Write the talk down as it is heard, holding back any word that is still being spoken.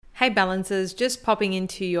Hey Balancers, just popping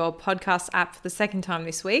into your podcast app for the second time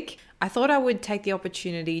this week. I thought I would take the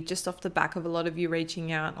opportunity just off the back of a lot of you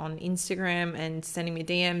reaching out on Instagram and sending me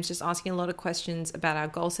DMs, just asking a lot of questions about our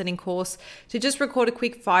goal setting course, to just record a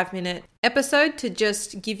quick 5-minute episode to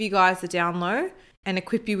just give you guys the down low and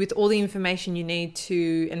equip you with all the information you need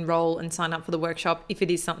to enroll and sign up for the workshop if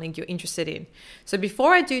it is something you're interested in. So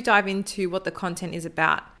before I do dive into what the content is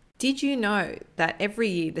about, did you know that every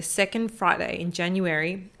year, the second Friday in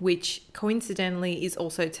January, which coincidentally is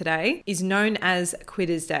also today, is known as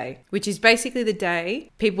Quitters Day, which is basically the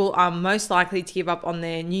day people are most likely to give up on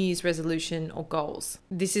their New Year's resolution or goals.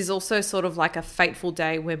 This is also sort of like a fateful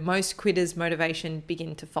day where most quitters' motivation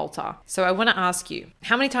begin to falter. So I want to ask you,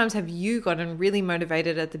 how many times have you gotten really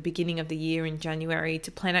motivated at the beginning of the year in January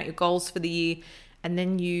to plan out your goals for the year? And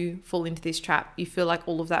then you fall into this trap. You feel like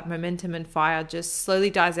all of that momentum and fire just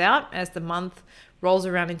slowly dies out as the month rolls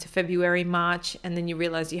around into February, March, and then you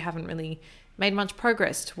realize you haven't really made much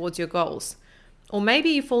progress towards your goals. Or maybe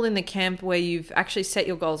you fall in the camp where you've actually set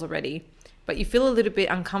your goals already, but you feel a little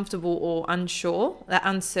bit uncomfortable or unsure, that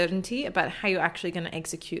uncertainty about how you're actually going to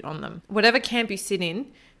execute on them. Whatever camp you sit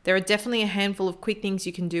in, there are definitely a handful of quick things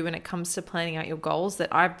you can do when it comes to planning out your goals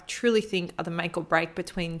that I truly think are the make or break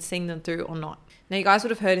between seeing them through or not. Now, you guys would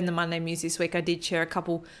have heard in the Monday Muse this week, I did share a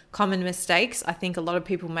couple common mistakes I think a lot of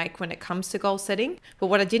people make when it comes to goal setting. But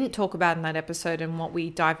what I didn't talk about in that episode and what we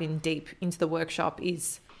dive in deep into the workshop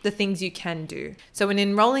is the things you can do. So when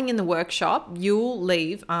enrolling in the workshop, you'll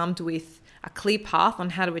leave armed with a clear path on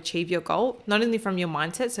how to achieve your goal, not only from your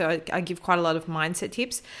mindset, so I give quite a lot of mindset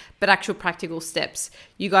tips, but actual practical steps.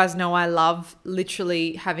 You guys know I love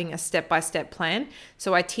literally having a step-by-step plan.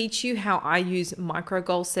 So I teach you how I use micro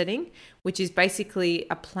goal setting, which is basically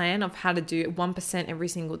a plan of how to do 1% every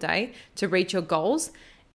single day to reach your goals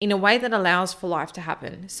in a way that allows for life to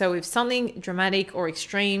happen. So if something dramatic or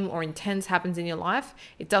extreme or intense happens in your life,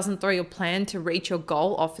 it doesn't throw your plan to reach your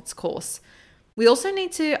goal off its course. We also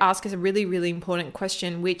need to ask us a really, really important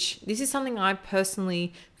question, which this is something I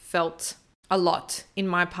personally felt a lot in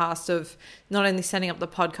my past of not only setting up the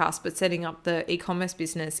podcast, but setting up the e-commerce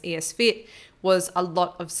business, ESFit, was a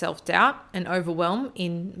lot of self-doubt and overwhelm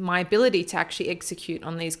in my ability to actually execute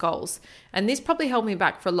on these goals. And this probably held me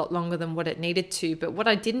back for a lot longer than what it needed to. But what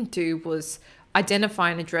I didn't do was identify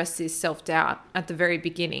and address this self-doubt at the very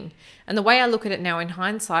beginning. And the way I look at it now in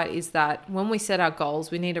hindsight is that when we set our goals,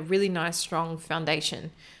 we need a really nice, strong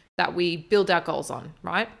foundation that we build our goals on,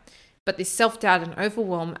 right? But this self-doubt and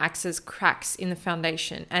overwhelm acts as cracks in the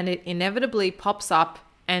foundation, and it inevitably pops up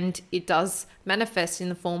and it does manifest in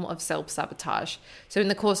the form of self-sabotage. So in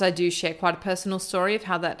the course, I do share quite a personal story of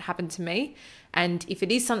how that happened to me. And if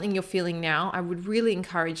it is something you're feeling now, I would really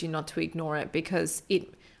encourage you not to ignore it, because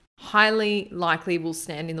it highly likely will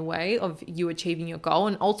stand in the way of you achieving your goal,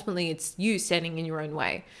 and ultimately it's you standing in your own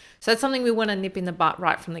way. So that's something we want to nip in the butt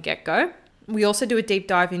right from the get-go. We also do a deep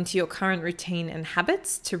dive into your current routine and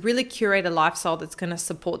habits to really curate a lifestyle that's going to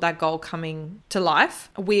support that goal coming to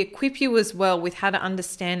life. We equip you as well with how to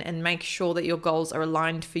understand and make sure that your goals are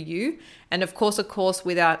aligned for you. And of course,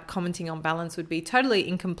 without commenting on balance would be totally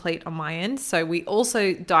incomplete on my end. So we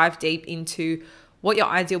also dive deep into what your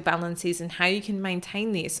ideal balance is and how you can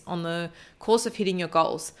maintain this on the course of hitting your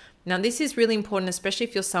goals. Now, this is really important, especially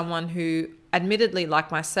if you're someone who, admittedly,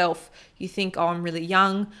 like myself, you think, oh, I'm really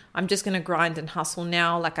young, I'm just going to grind and hustle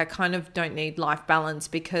now. Like, I kind of don't need life balance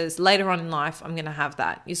because later on in life, I'm going to have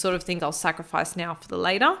that. You sort of think I'll sacrifice now for the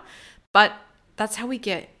later, but that's how we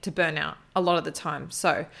get to burnout a lot of the time.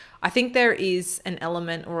 So I think there is an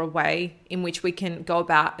element or a way in which we can go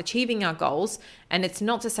about achieving our goals. And it's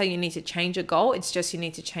not to say you need to change a goal. It's just you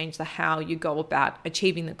need to change the how you go about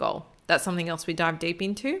achieving the goal. That's something else we dive deep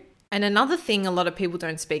into. And another thing a lot of people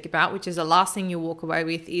don't speak about, which is the last thing you'll walk away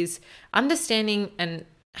with, is understanding and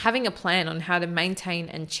having a plan on how to maintain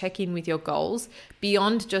and check in with your goals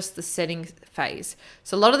beyond just the setting phase.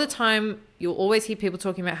 So a lot of the time, you'll always hear people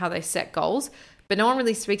talking about how they set goals, but no one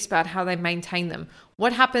really speaks about how they maintain them.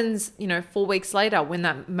 What happens, 4 weeks later when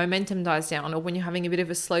that momentum dies down, or when you're having a bit of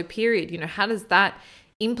a slow period? How does that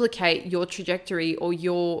implicate your trajectory or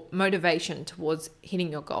your motivation towards hitting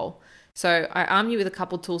your goal? So I arm you with a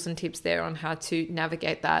couple tools and tips there on how to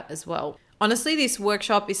navigate that as well. Honestly, this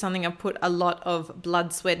workshop is something I've put a lot of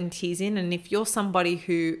blood, sweat, and tears in. And if you're somebody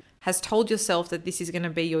who has told yourself that this is going to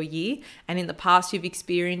be your year, and in the past you've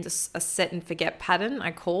experienced a set and forget pattern,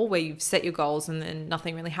 I call, where you've set your goals and then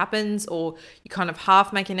nothing really happens, or you kind of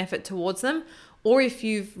half make an effort towards them, or if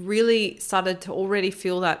you've really started to already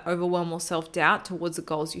feel that overwhelm or self-doubt towards the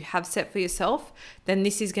goals you have set for yourself, then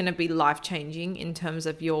this is going to be life-changing in terms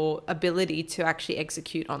of your ability to actually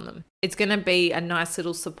execute on them. It's going to be a nice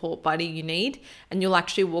little support buddy you need, and you'll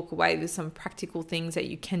actually walk away with some practical things that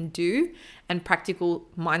you can do and practical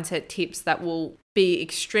mindset tips that will be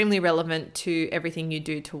extremely relevant to everything you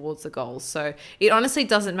do towards the goals. So it honestly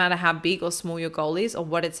doesn't matter how big or small your goal is or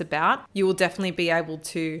what it's about. You will definitely be able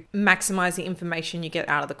to maximize the information you get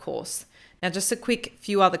out of the course. Now, just a quick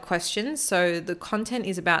few other questions. So the content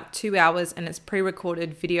is about 2 hours and it's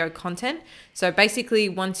pre-recorded video content. So basically,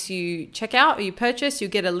 once you check out or you purchase, you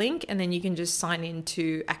get a link and then you can just sign in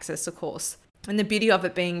to access the course. And the beauty of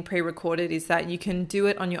it being pre-recorded is that you can do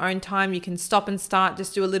it on your own time. You can stop and start,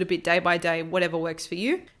 just do a little bit day by day, whatever works for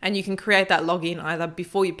you. And you can create that login either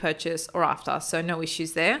before you purchase or after. So no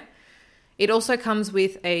issues there. It also comes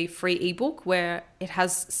with a free ebook where it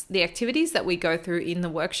has the activities that we go through in the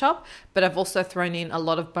workshop, but I've also thrown in a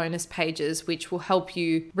lot of bonus pages which will help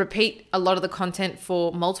you repeat a lot of the content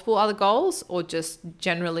for multiple other goals or just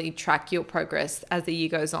generally track your progress as the year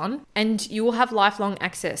goes on. And you will have lifelong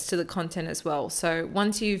access to the content as well. So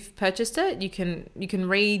once you've purchased it, you can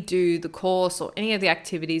redo the course or any of the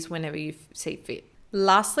activities whenever you see fit.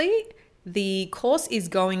 Lastly, the course is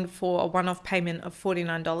going for a one-off payment of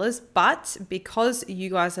 $49, but because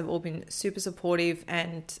you guys have all been super supportive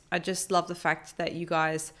and I just love the fact that you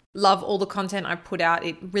guys love all the content I put out,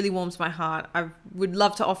 it really warms my heart. I would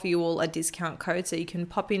love to offer you all a discount code, so you can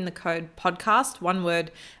pop in the code podcast, one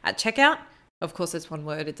word, at checkout. Of course, it's one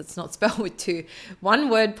word. It's not spelled with two.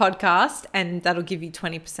 One word, podcast, and that'll give you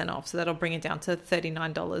 20% off. So that'll bring it down to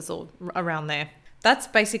 $39 or around there. That's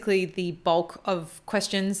basically the bulk of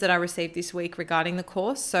questions that I received this week regarding the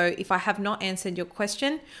course. So if I have not answered your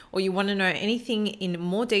question or you want to know anything in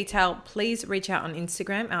more detail, please reach out on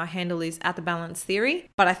Instagram. Our handle is @TheBalanceTheory.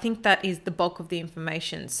 But I think that is the bulk of the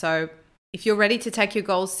information. So if you're ready to take your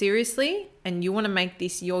goals seriously and you want to make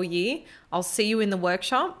this your year, I'll see you in the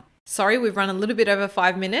workshop. Sorry, we've run a little bit over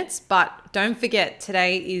 5 minutes, but don't forget,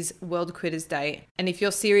 today is World Quitters Day. And if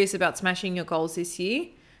you're serious about smashing your goals this year,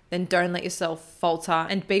 then don't let yourself falter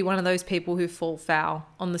and be one of those people who fall foul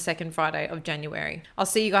on the second Friday of January. I'll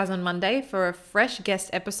see you guys on Monday for a fresh guest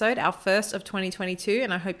episode, our first of 2022,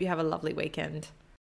 and I hope you have a lovely weekend.